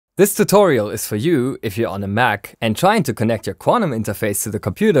This tutorial is for you if you're on a Mac and trying to connect your Quantum interface to the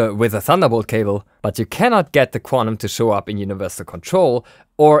computer with a Thunderbolt cable, but you cannot get the Quantum to show up in Universal Control,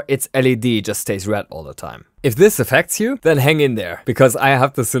 or its LED just stays red all the time. If this affects you, then hang in there, because I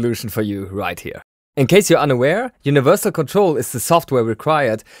have the solution for you right here. In case you're unaware, Universal Control is the software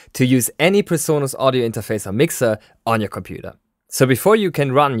required to use any PreSonus audio interface or mixer on your computer. So before you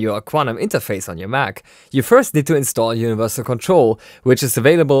can run your Quantum interface on your Mac, you first need to install Universal Control, which is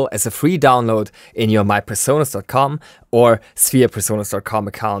available as a free download in your mypresonus.com or spherepresonus.com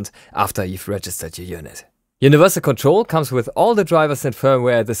account after you've registered your unit. Universal Control comes with all the drivers and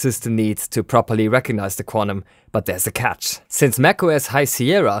firmware the system needs to properly recognize the Quantum, but there's a catch. Since macOS High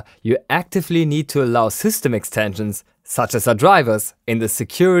Sierra, you actively need to allow system extensions, such as our drivers, in the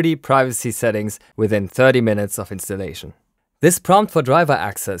security privacy settings within 30 minutes of installation. This prompt for driver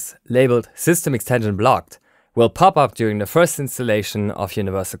access, labeled System Extension Blocked, will pop up during the first installation of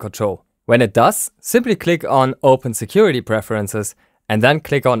Universal Control. When it does, simply click on Open Security Preferences and then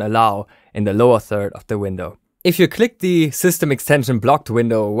click on Allow in the lower third of the window. If you click the System Extension Blocked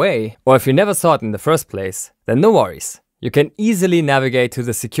window away, or if you never saw it in the first place, then no worries. You can easily navigate to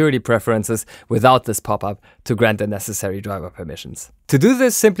the security preferences without this pop-up to grant the necessary driver permissions. To do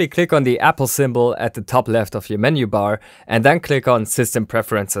this, simply click on the Apple symbol at the top left of your menu bar and then click on System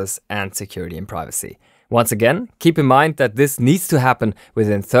Preferences and Security and Privacy. Once again, keep in mind that this needs to happen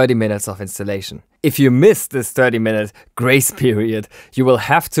within 30 minutes of installation. If you miss this 30-minute grace period, you will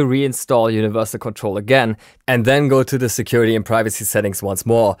have to reinstall Universal Control again and then go to the security and privacy settings once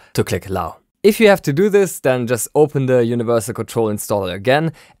more to click Allow. If you have to do this, then just open the Universal Control installer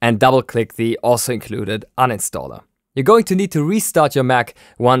again and double-click the also included uninstaller. You're going to need to restart your Mac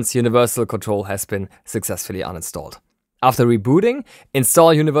once Universal Control has been successfully uninstalled. After rebooting,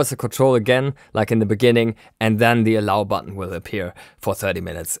 install Universal Control again, like in the beginning, and then the Allow button will appear for 30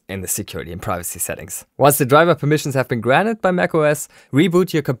 minutes in the security and privacy settings. Once the driver permissions have been granted by macOS,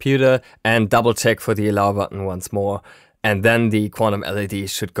 reboot your computer and double-check for the Allow button once more. And then the Quantum LED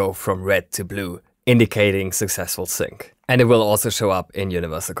should go from red to blue, indicating successful sync. And it will also show up in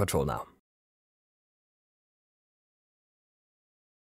Universal Control now.